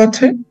প্ল্যাঙ্কেরও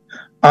আছে,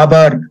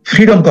 আবার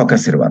ফ্রিডম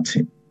ককাসেরও আছে।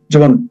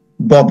 যেমন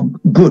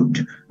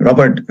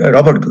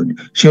রবার্ট গুড,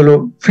 সে হলো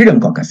ফ্রিডম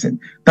ককাসের,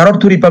 তার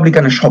অর্থ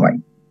রিপাবলিকানের সবাই।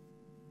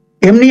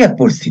 এমনি এক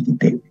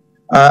পরিস্থিতিতে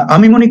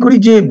আমি মনে করি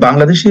যে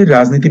বাংলাদেশের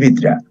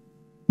রাজনীতিবিদরা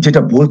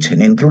যেটা বলছেন,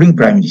 ইনক্লুডিং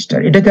প্রাইম মিনিস্টার,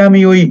 এটাকে আমি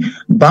ওই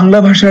বাংলা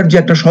ভাষার যে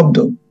একটা শব্দ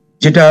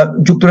যেটা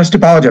যুক্তরাষ্ট্রে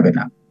পাওয়া যাবে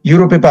না,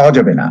 ইউরোপে পাওয়া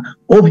যাবে না,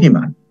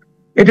 অভিমান,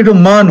 এটা একটু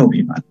মান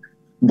অভিমান,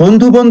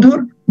 বন্ধুর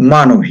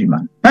মান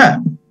অভিমান। হ্যাঁ,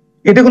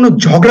 এটা কোনো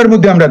ঝগড়ার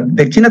মধ্যে আমরা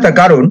দেখছি না। তার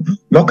কারণ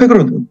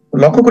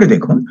লক্ষ্য করে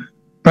দেখুন,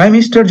 প্রাইম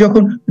মিনিস্টার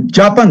যখন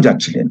জাপান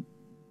যাচ্ছিলেন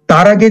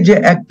তার আগে যে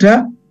একটা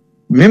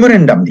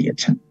মেমোরেন্ডাম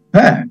দিয়েছেন,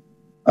 হ্যাঁ,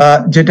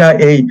 যেটা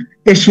এই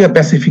এশিয়া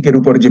প্যাসিফিকের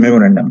উপরে যে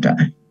মেমোরেন্ডামটা,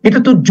 এটা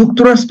তো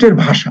যুক্তরাষ্ট্রের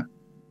ভাষা।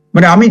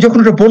 মানে আমি যখন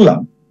এটা পড়লাম,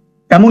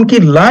 এমনকি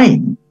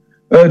লাইন,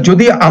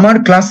 যদি আমার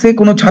ক্লাসে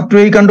কোনো ছাত্র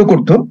এই কাণ্ড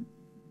করতো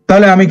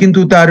তাহলে আমি কিন্তু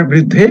তার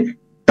বিরুদ্ধে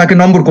তাকে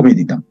নম্বর কমিয়ে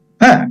দিতাম।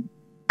 হ্যাঁ,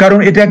 কারণ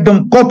এটা একদম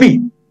কপি,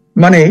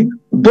 মানে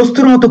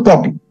দস্তুর মতো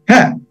কপি।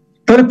 হ্যাঁ,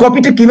 তাহলে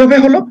কপিটা কিভাবে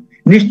হলো?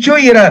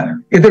 নিশ্চয়ই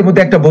এদের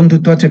মধ্যে একটা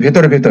বন্ধুত্ব আছে,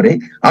 ভেতরে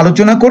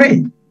আলোচনা করে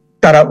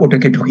তারা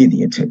ওটাকে ঢুকিয়ে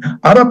দিয়েছে।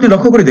 আর আপনি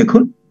লক্ষ্য করে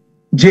দেখুন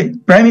যে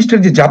প্রাইম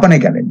মিনিস্টার যে জাপানে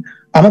গেলেন,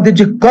 আমাদের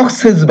যে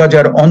কক্সেস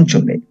বাজার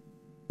অঞ্চলে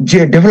যে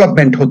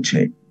ডেভেলপমেন্ট হচ্ছে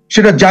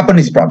সেটা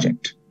জাপানিজ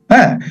প্রজেক্ট।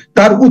 হ্যাঁ,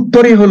 তার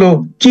উত্তরে হলো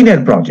চীনের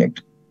প্রজেক্ট।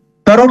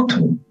 তার অর্থ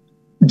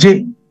যে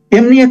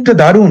এমনি একটা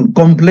দারুণ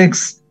কমপ্লেক্স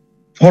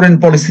ফরেন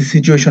পলিসি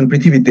সিচুয়েশন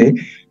পৃথিবীতে,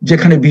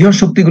 যেখানে বৃহৎ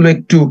শক্তিগুলো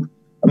একটু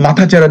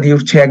মাথাচাড়া দিয়ে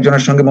উঠছে,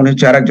 একজনের সঙ্গে মনে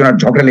হচ্ছে আর একজনের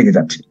ঝগড়া লেগে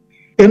যাচ্ছে,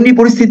 এমনি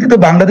পরিস্থিতিতে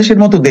বাংলাদেশের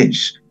মতো দেশ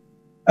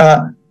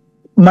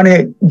মানে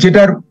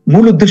যেটার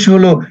মূল উদ্দেশ্য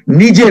হলো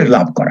নিজের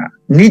লাভ করা,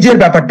 নিজের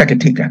ব্যাপারটাকে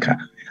ঠিক রাখা,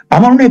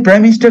 আমার মনে হয়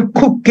প্রাইম মিনিস্টার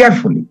খুব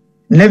কেয়ারফুলি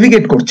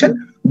নেভিগেট করছেন।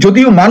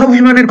 যদিও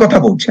মানবাধিকারের কথা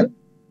বলছেন,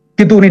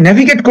 কিন্তু উনি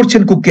নেভিগেট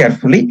করছেন খুব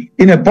carefully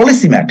in a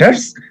policy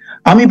matters.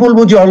 আমি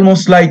বলবো যে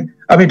অলমোস্ট লাইক,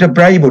 আমি এটা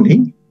প্রায় বলি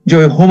যে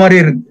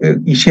হোমারের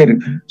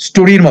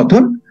স্টোরির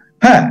মতন,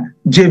 হ্যাঁ,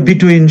 যে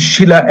বিটুইন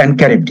শিলা অ্যান্ড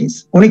ক্যারিবটিস,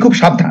 উনি খুব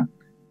সাবধান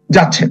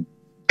যাচ্ছেন,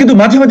 কিন্তু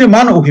মাঝে মাঝে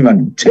মান অভিমান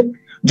হচ্ছে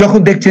যখন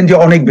দেখছেন যে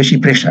অনেক বেশি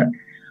প্রেশার।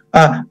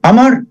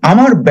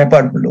 আমার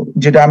ব্যাপার হলো,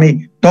 যেটা আমি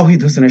তৌহিদ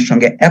হোসেনের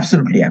সঙ্গে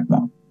অ্যাবসলিউটলি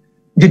একমত,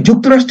 যে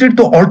যুক্তরাষ্ট্রের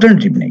তো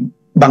অল্টারনেটিভ নেই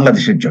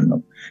বাংলাদেশের জন্য।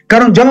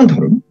 কারণ যেমন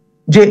ধরুন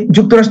যে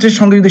যুক্তরাষ্ট্রের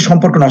সঙ্গে যদি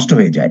সম্পর্ক নষ্ট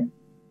হয়ে যায়,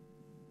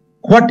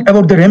 হোয়াট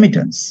অ্যাবাউট দ্য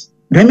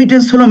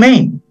রেমিটেন্স হলো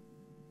মেইন।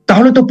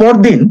 তাহলে তো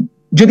পরদিন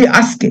যদি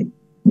আজকে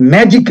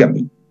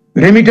ম্যাজিক্যালি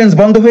রেমিটেন্স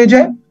বন্ধ হয়ে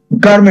যায়,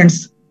 garments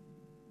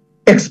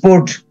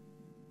export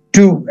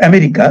to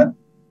America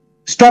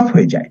stop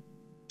হয়ে যায়,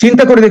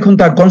 চিন্তা করে দেখুন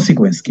তার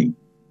কনসিকুয়েন্স কি।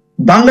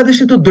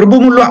 বাংলাদেশে তো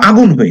দ্রব্যমূল্য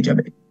আগুন হয়ে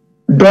যাবে,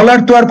 ডলার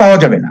তো আর পাওয়া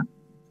যাবে না,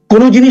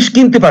 কোনো জিনিস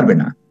কিনতে পারবে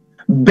না,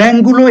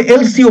 ব্যাংকগুলো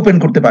এলসি ওপেন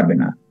করতে পারবে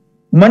না,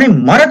 মানে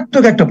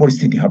মারাত্মক একটা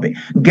পরিস্থিতি হবে।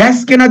 গ্যাস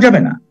কেনা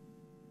যাবে না,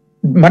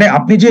 মানে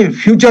আপনি যে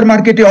ফিউচার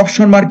মার্কেটে,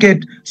 অপশন মার্কেট,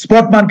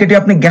 স্পট মার্কেটে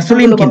আপনি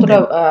গ্যাসোলিন কতটা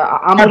কিনবেন,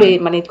 আমলে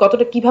মানে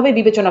কতটা কিভাবে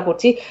বিবেচনা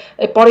করছি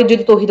পরে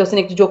যদি তৌহিদ হোসেন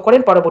একটু যোগ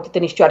করেন পরবর্তীতে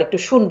নিশ্চয়ই আরেকটু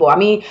শুনবো।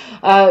 আমি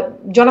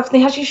জনাব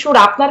স্নেহাশিস সুর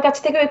আপনার কাছ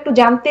থেকেও একটু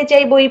জানতে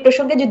চাইবো এই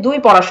প্রসঙ্গে যে দুই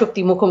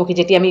পরাশক্তি মুখোমুখি,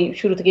 যেটি আমি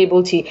শুরু থেকেই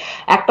বলছি,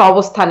 একটা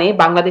অবস্থানে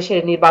বাংলাদেশের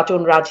নির্বাচন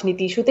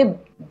রাজনীতি ইস্যুতে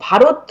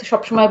ভারত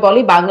সবসময় বলে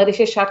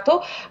বাংলাদেশের স্বার্থ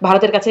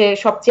ভারতের কাছে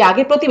সবচেয়ে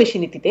আগে প্রতিবেশী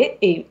নীতিতে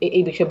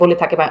এই বিষয়ে বলে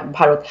থাকে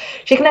ভারত।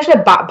 সেখানে আসলে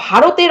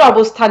ভারতের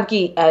অবস্থান কি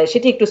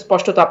সেটি একটু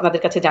স্পষ্টত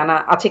আপনাদের কাছে জানা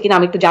আছে কিনা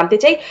আমি একটু জানতে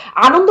চাই।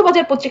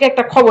 আনন্দবাজার পত্রিকা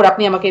একটা খবর,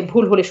 আপনি আমাকে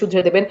ভুল হলে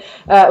শুধরে দেবেন,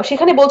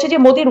 সেখানে বলছে যে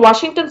মোদির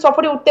ওয়াশিংটন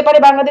সফরে উঠতে পারে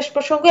বাংলাদেশ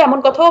প্রসঙ্গে। এমন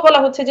কথাও বলা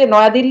হচ্ছে যে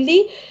নয়াদিল্লি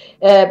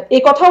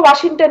এই কথাও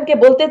ওয়াশিংটনকে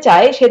বলতে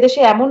চায় সে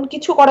দেশে এমন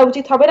কিছু করা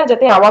উচিত হবে না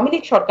যাতে আওয়ামী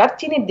লীগ সরকার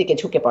চীনের দিকে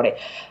ঝুঁকে পড়ে।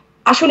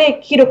 আসলে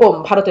কিরকম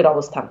ভারতের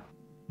অবস্থান?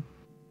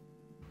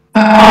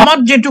 আমার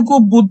যেটুকু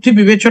বুদ্ধি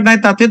বিবেচনায়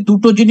তাতে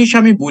দুটো জিনিস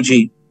আমি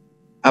বুঝি।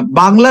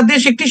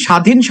 বাংলাদেশ একটি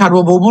স্বাধীন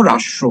সার্বভৌম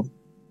রাষ্ট্র,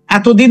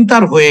 এতদিন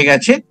তার হয়ে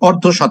গেছে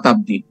অর্ধ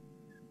শতাব্দী।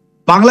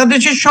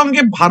 বাংলাদেশের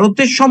সঙ্গে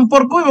ভারতের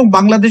সম্পর্ক এবং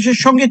বাংলাদেশের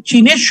সঙ্গে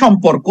চীনের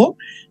সম্পর্ক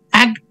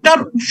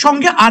একটার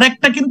সঙ্গে আর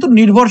একটা কিন্তু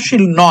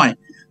নির্ভরশীল নয়।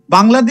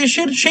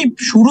 বাংলাদেশের সেই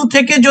শুরু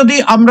থেকে যদি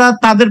আমরা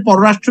তাদের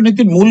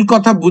পররাষ্ট্রনীতির মূল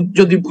কথা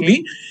যদি বলি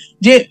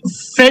যে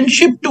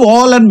friendship to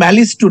all and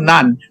malice two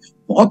নান,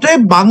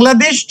 অতএব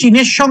বাংলাদেশ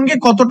চীনের সঙ্গে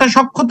কতটা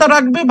সখ্যতা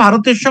রাখবে,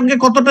 ভারতের সঙ্গে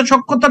কতটা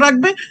সখ্যতা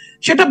রাখবে,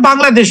 সেটা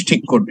বাংলাদেশ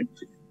ঠিক করবে।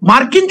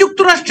 মার্কিন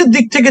যুক্তরাষ্ট্রের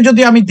দিক থেকে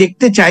যদি আমি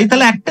দেখতে চাই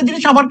তাহলে একটা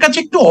জিনিস আমার কাছে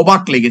একটু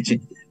অবাক লেগেছে,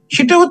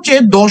 সেটা হচ্ছে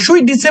 10ই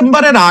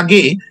ডিসেম্বরের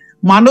আগে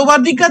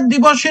মানবাধিকার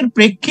দিবসের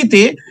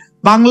প্রেক্ষিতে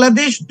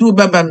বাংলাদেশ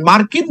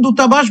মার্কিন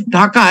দূতাবাস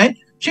ঢাকায়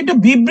সেটা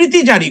বিবৃতি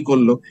জারি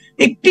করলো।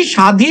 একটি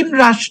স্বাধীন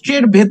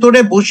রাষ্ট্রের ভেতরে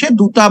বসে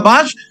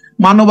দূতাবাস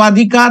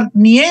মানবাধিকার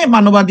নিয়ে,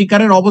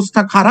 মানবাধিকারের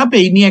অবস্থা খারাপ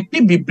এই নিয়ে একটি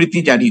বিবৃতি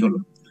জারি হলো।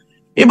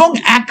 এবং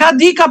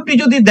একাধিক, আপনি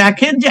যদি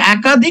দেখেন যে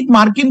একাধিক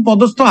মার্কিন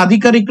পদস্থ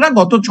আধিকারিকরা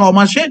গত 6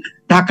 মাসে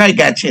ঢাকায়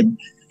গেছেন।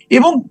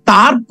 এবং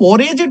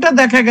তারপরে যেটা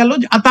দেখা গেল,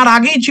 তার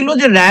আগেই ছিল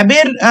যে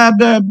র্যাবের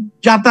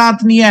যাতায়াত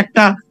নিয়ে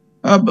একটা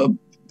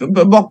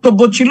বক্তব্য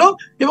ছিল,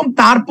 এবং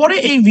তারপরে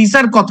এই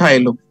ভিসার কথা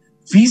এলো।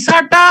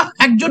 ভিসাটা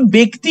একজন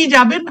ব্যক্তি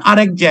যাবেন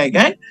আরেক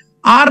জায়গায়,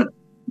 আর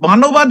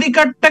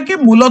মানবাধিকারটাকে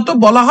মূলত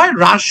বলা হয়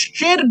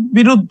রাষ্ট্রের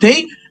বিরুদ্ধেই,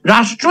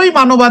 রাষ্ট্রই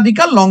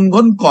মানবাধিকার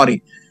লঙ্ঘন করে।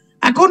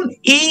 এখন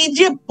এই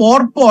যে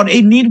পরপর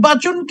এই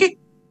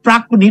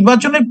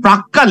নির্বাচনের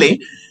প্রাক্কালে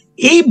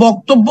এই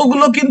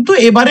বক্তব্যগুলো কিন্তু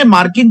এবারে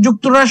মার্কিন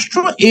যুক্তরাষ্ট্র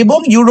এবং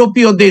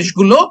ইউরোপীয়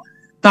দেশগুলো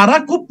তারা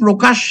খুব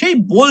প্রকাশ্যেই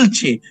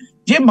বলছে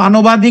যে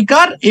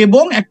মানবাধিকার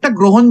এবং একটা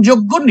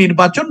গ্রহণযোগ্য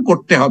নির্বাচন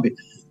করতে হবে।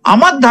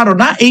 আমার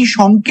ধারণা এই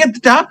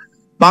সংকেতটা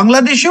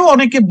বাংলাদেশেও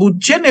অনেকে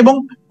বুঝছেন এবং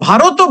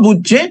ভারতও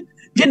বুঝছে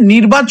যে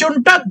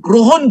নির্বাচনটা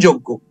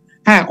গ্রহণযোগ্য।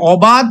 হ্যাঁ,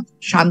 অবাধ,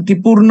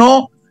 শান্তিপূর্ণ,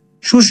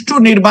 সুষ্ঠু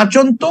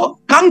নির্বাচন তো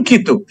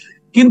কাঙ্ক্ষিত,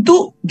 কিন্তু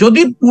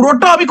যদি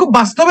পুরোটা, আমি খুব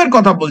বাস্তবের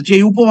কথা বলছি,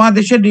 এই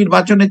উপমহাদেশের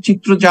নির্বাচনের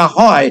চিত্র যা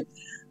হয়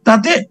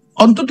তাতে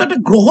অন্তত একটা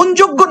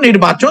গ্রহণযোগ্য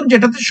নির্বাচন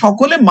যেটাতে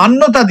সকলে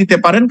মান্যতা দিতে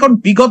পারেন, কারণ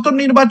বিগত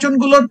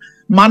নির্বাচনগুলোর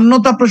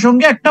মান্যতা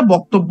প্রসঙ্গে একটা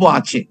বক্তব্য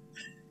আছে।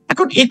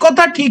 এখন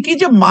একথা ঠিকই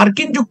যে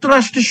মার্কিন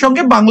যুক্তরাষ্ট্রের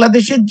সঙ্গে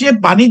বাংলাদেশের যে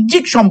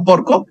বাণিজ্যিক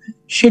সম্পর্ক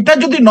সেটা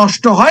যদি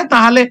নষ্ট হয়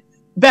তাহলে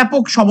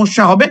ব্যাপক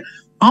সমস্যা হবে।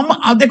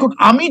 দেখুন,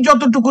 আমি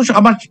যতটুকু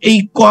আমার এই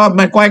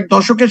কয়েক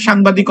দশকের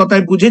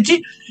সাংবাদিকতায় বুঝেছি,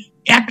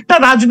 একটা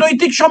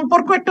রাজনৈতিক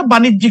সম্পর্ক, একটা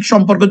বাণিজ্যিক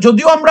সম্পর্ক,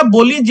 যদিও আমরা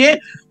বলি যে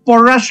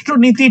পররাষ্ট্র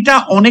নীতিটা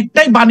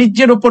অনেকটাই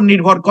বাণিজ্যের উপর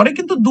নির্ভর করে,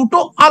 কিন্তু দুটো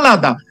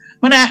আলাদা।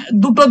 মানে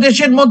দুটো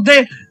দেশের মধ্যে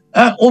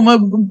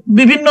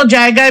বিভিন্ন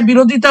জায়গায়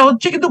বিরোধিতা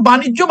হচ্ছে, কিন্তু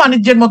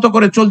বাণিজ্যের মতো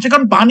করে চলছে,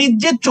 কারণ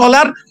বাণিজ্যের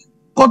চলার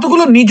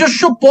কতগুলো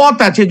নিজস্ব পথ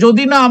আছে।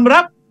 যদি না আমরা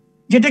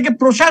যেটাকে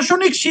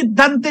প্রশাসনিক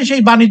সিদ্ধান্তে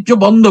সেই বাণিজ্য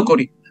বন্ধ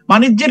করি,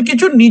 বাণিজ্যের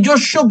কিছু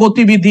নিজস্ব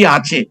গতিবিধি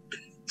আছে।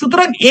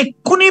 সুতরাং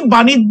এক্ষুনি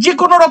বাণিজ্যে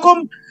কোন রকম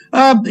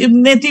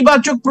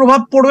নেতিবাচক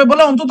প্রভাব পড়বে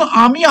বলে অন্তত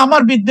আমি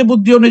আমার বিদ্যে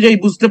বুদ্ধি অনুযায়ী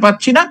বুঝতে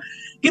পারছি না।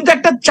 কিন্তু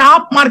একটা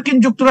চাপ মার্কিন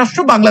যুক্তরাষ্ট্র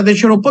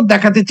বাংলাদেশের উপর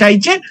দেখাতে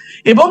চাইছে,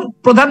 এবং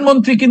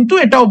প্রধানমন্ত্রী কিন্তু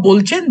এটাও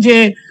বলছেন যে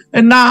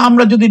না,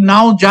 আমরা যদি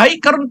নাও যাই,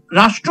 কারণ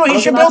রাষ্ট্র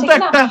হিসেবেও তো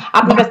একটা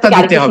বার্তা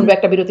দিতে হবে।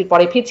 একটা বিরতির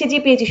পরে ফিরছি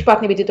জিপিএইচ ইস্পাত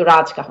নিবেদিত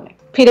রাজকাহনে।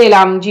 ফিরে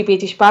এলাম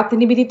জিপিএইচ ইস্পাত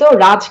নিবেদিত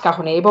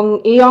রাজকাহনে, এবং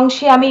এই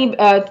অংশে আমি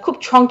খুব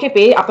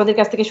সংক্ষেপে আপনাদের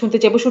কাছ থেকে শুনতে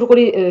চাইবো। শুরু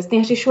করি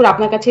স্নেহাশিস সুর,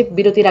 আপনার কাছে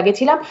বিরতির আগে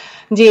ছিলাম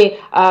যে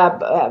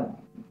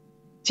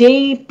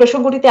যেই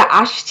প্রসঙ্গটিতে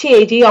আসছে,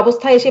 যেই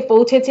অবস্থায় এসে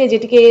পৌঁছেছে,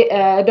 যেটিকে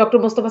ডক্টর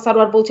মোস্তফা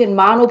সারোয়ার বলছেন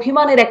মান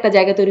অভিমানের একটা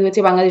জায়গা তৈরি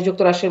হয়েছে বাংলাদেশ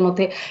যুক্তরাষ্ট্রের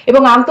মধ্যে,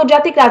 এবং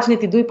আন্তর্জাতিক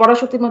রাজনীতি দুই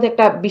পরাশক্তির মধ্যে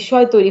একটা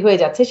বিষয় তৈরি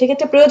হয়ে যাচ্ছে।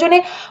 সেক্ষেত্রে প্রয়োজনে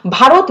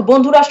ভারত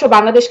বন্ধুরাষ্ট্র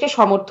বাংলাদেশকে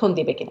সমর্থন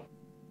দিবে কিনা?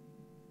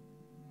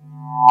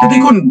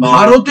 দেখুন,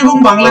 ভারত এবং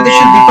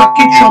বাংলাদেশের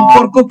দ্বিপাক্ষিক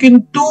সম্পর্ক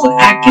কিন্তু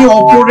একে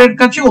অপরের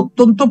কাছে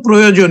অত্যন্ত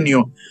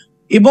প্রয়োজনীয়,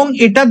 এবং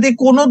এটাতে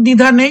কোনো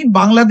দ্বিধা নেই।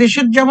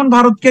 বাংলাদেশের যেমন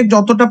ভারতকে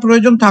যতটা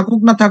প্রয়োজন থাকুক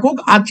না থাকুক,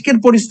 আজকের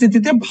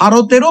পরিস্থিতিতে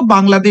ভারতেরও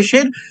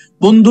বাংলাদেশের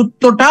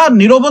বন্ধুত্বটা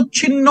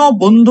নিরবচ্ছিন্ন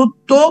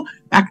বন্ধুত্ব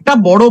একটা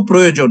বড়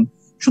প্রয়োজন।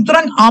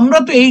 সুতরাং আমরা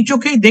তো এই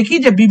চোখেই দেখি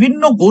যে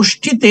বিভিন্ন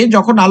গোষ্ঠীতে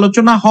যখন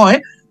আলোচনা হয়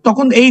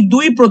তখন এই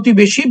দুই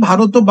প্রতিবেশী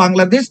ভারত ও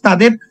বাংলাদেশ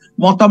তাদের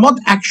মতামত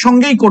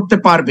একসঙ্গেই করতে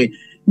পারবে।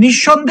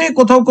 নিঃসন্দেহে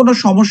কোথাও কোনো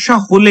সমস্যা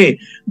হলে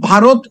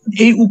ভারত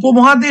এই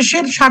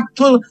উপমহাদেশের স্বার্থ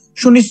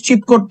সুনিশ্চিত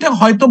করতে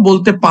হয়তো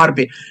বলতে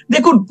পারবে।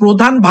 দেখুন,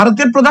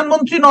 ভারতের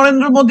প্রধানমন্ত্রী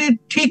নরেন্দ্র মোদী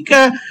ঠিক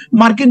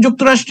মার্কিন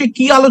যুক্তরাষ্ট্রে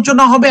কি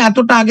আলোচনা হবে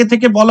এতটা আগে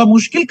থেকে বলা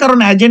মুশকিল, কারণ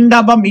এজেন্ডা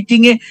বা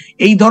মিটিং এ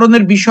এই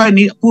ধরনের বিষয়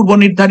পূর্ব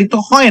নির্ধারিত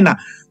হয় না।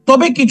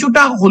 তবে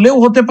কিছুটা হলেও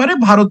হতে পারে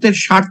ভারতের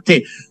স্বার্থে।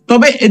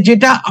 তবে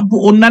যেটা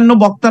অন্যান্য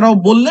বক্তারাও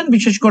বললেন,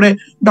 বিশেষ করে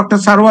ডক্টর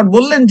সারোয়ার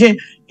বললেন যে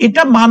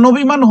এটা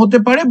মানবিমান হতে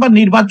পারে বা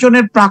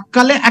নির্বাচনের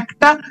প্রাককালে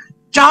একটা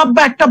চাপ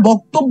বা একটা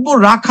বক্তব্য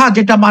রাখা,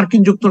 যেটা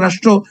মার্কিন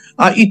যুক্তরাষ্ট্র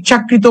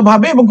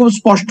ইচ্ছাকৃতভাবে এবং খুব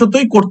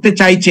স্পষ্টতই করতে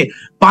চাইছে।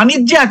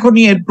 বাণিজ্যে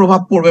এখনই এর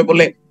প্রভাব পড়বে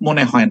বলে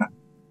মনে হয় না।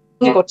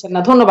 করছেন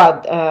না। ধন্যবাদ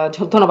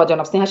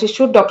জনাব স্নেহা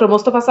শিশুর। ডক্টর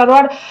মোস্তফা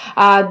সারোয়ার,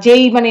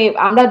 যেই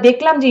আমরা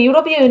দেখলাম যে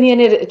ইউরোপীয়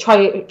ইউনিয়নের 6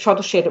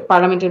 সদস্যের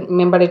পার্লামেন্টের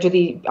মেম্বারের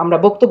যদি আমরা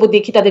বক্তব্য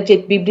দেখি, তাদের যে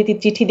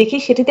বিবৃতির চিঠি দেখি,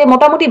 সেটিতে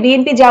মোটামুটি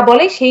বিএনপি যা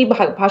বলে সেই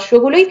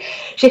ভাষ্যগুলোই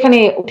সেখানে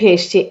উঠে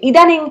এসছে।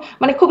 ইদানিং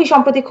খুবই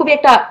সম্প্রতি খুবই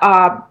একটা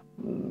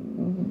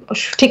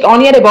ঠিক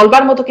অনিয়ারে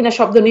বলবার মতো কিনা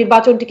শব্দ,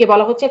 নির্বাচনটিকে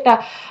বলা হচ্ছে একটা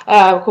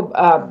খুব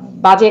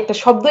বাজে একটা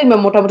শব্দই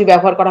মোটামুটি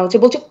ব্যবহার করা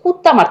হচ্ছে, বলছে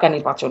কুত্তা মার্কা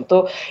নির্বাচন। তো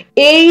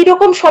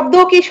এইরকম শব্দ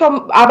কি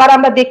আবার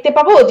আমরা দেখতে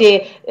পাবো যে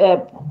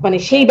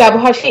সেই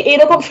ব্যবহার,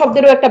 এরকম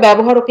শব্দেরও একটা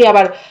ব্যবহারও কি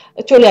আবার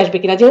চলে আসবে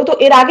কিনা, যেহেতু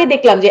এর আগে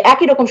দেখলাম যে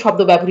একই রকম শব্দ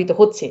ব্যবহৃত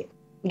হচ্ছে?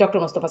 ডক্টর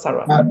মোস্তফা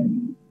সারোয়ার।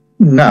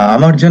 না,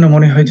 আমার যেন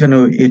মনে হয় যেন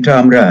এটা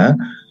আমরা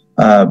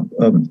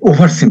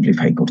ওভার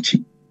সিম্পলিফাই করছি,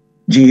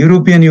 যে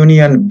ইউরোপিয়ান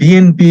ইউনিয়ন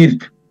বিএনপির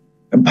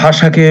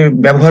ভাষাকে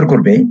ব্যবহার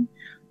করবে।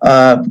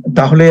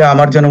 তাহলে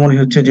আমার যেন মনে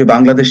হচ্ছে যে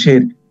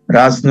বাংলাদেশের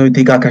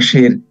রাজনৈতিক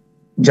আকাশের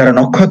যারা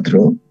নক্ষত্র,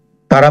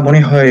 তারা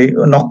মনে হয়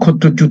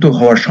নক্ষত্রচ্যুত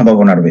হওয়ার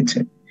সম্ভাবনা রয়েছে,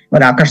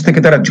 আকাশ থেকে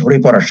তারা ঝরে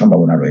পড়ার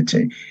সম্ভাবনা রয়েছে।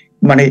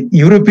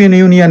 ইউরোপিয়ান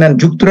ইউনিয়ন এন্ড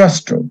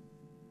যুক্তরাষ্ট্র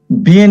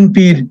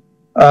বিএনপির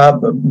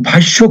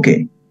ভাষ্যকে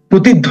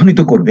প্রতিধ্বনিত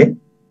করবে,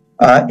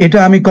 এটা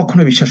আমি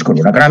কখনো বিশ্বাস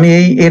করবো না, কারণ আমি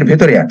এর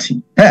ভেতরে আছি,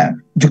 হ্যাঁ,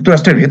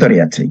 যুক্তরাষ্ট্রের ভেতরে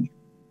আছি।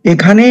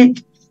 এখানে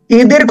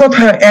এদের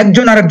কথা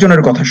একজন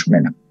আরেকজনের কথা শুনে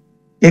না,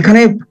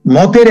 এখানে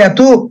মতের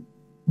এত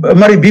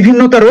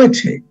বিভিন্নতা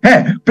রয়েছে,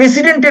 হ্যাঁ,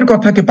 প্রেসিডেন্টের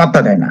কথাকে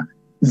পাত্তা দেয় না,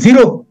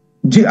 জিরো।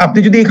 আপনি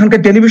যদি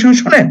এখানকার টেলিভিশন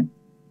শোনেন,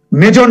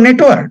 মেজর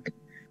নেটওয়ার্ক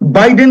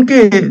বাইডেনকে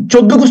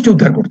 14 গোষ্ঠী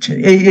উদ্ধার করছে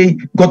এই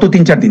গত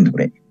 3-4 দিন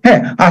ধরে, হ্যাঁ,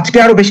 আজকে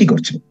আরো বেশি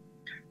করছে।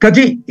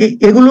 কাজে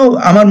এগুলো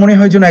আমার মনে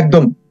হয় যেন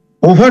একদম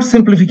ওভার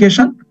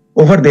সিম্পলিফিকেশন,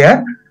 ওভার দেয়ার।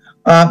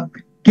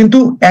 কিন্তু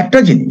একটা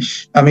জিনিস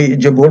আমি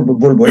যে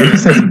বলবো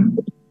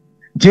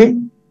যে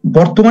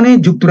বর্তমানে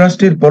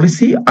যুক্তরাষ্ট্রের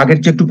পলিসি আগের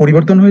চেয়ে একটু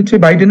পরিবর্তন হয়েছে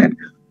বাইডেনের।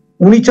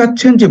 উনি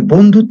চাচ্ছেন যে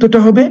বন্ধুত্বটা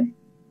হবে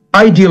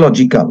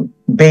ideological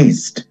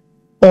based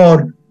or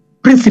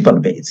principal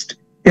based,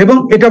 এবং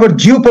এটা আবার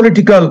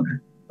জিওপলিটিক্যাল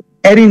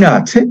এরিনা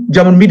আছে,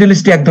 যেমন মিডল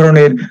ইস্টে এক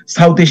ধরনের,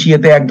 সাউথ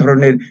এশিয়াতে এক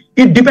ধরনের,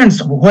 ইট ডিপেন্ডস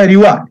হোয়ার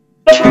ইউ আর।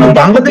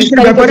 বাংলাদেশের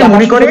ব্যাপারে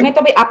মনে করে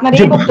তবে আপনার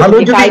এই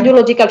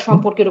আইডিওলজিক্যাল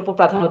সম্পর্কের উপর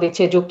প্রাধান্য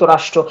দিচ্ছে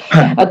যুক্তরাষ্ট্র।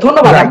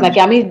 ধন্যবাদ আপনাকে।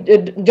 আমি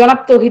জনাব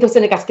তৌহিদ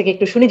হোসেনের কাছ থেকে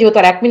একটু শুনি, যেহেতু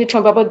আর 1 মিনিট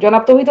সম্ভব।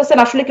 জনাব তৌহিদ হোসেন,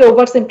 আসলে কি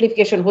ওভার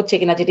সিম্পলিফিকেশন হচ্ছে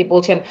কিনা যেটি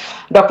বলছেন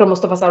ডক্টর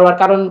মোস্তফা সারোয়ার?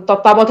 কারণ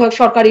তত্ত্বাবধায়ক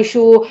সরকার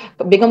ইস্যু,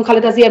 বেগম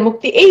খালেদা জিয়ার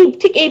মুক্তি,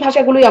 ঠিক এই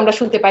ভাষাগুলোই আমরা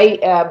শুনতে পাই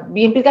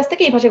বিএনপির কাছ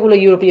থেকে, এই ভাষাগুলো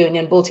ইউরোপীয়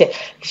ইউনিয়ন বলছে।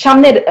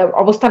 সামনের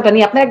অবস্থানটা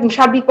নিয়ে আপনার একদম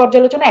সার্বিক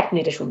পর্যালোচনা 1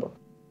 মিনিটে শুনবো।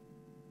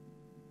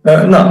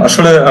 না,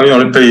 আসলে আমি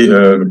অনেকটাই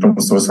ডক্টর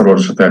মোস্তফা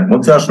সারোয়ারের সাথে একমত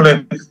যে আসলে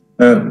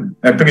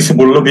একটা কিছু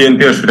বললো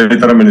বিএনপি আর সেটাই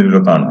তারা মেনে নিল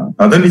তা না।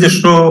 তাদের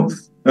নিজস্ব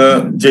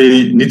যে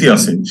নীতি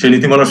আছে সেই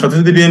নীতিমালার সাথে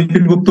যদি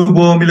বিএনপির বক্তব্য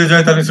মিলে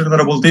যায় তাহলে সেটা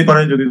তারা বলতেই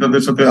পারে, যদি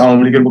তাদের সাথে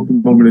আওয়ামী লীগের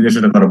বক্তব্য মিলে যায়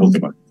সেটা তারা বলতে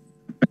পারে।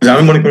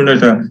 আমি মনে করি না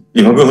এটা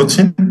এভাবে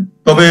হচ্ছে।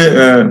 তবে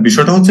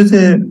বিষয়টা হচ্ছে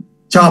যে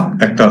চাপ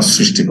একটা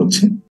সৃষ্টি হচ্ছে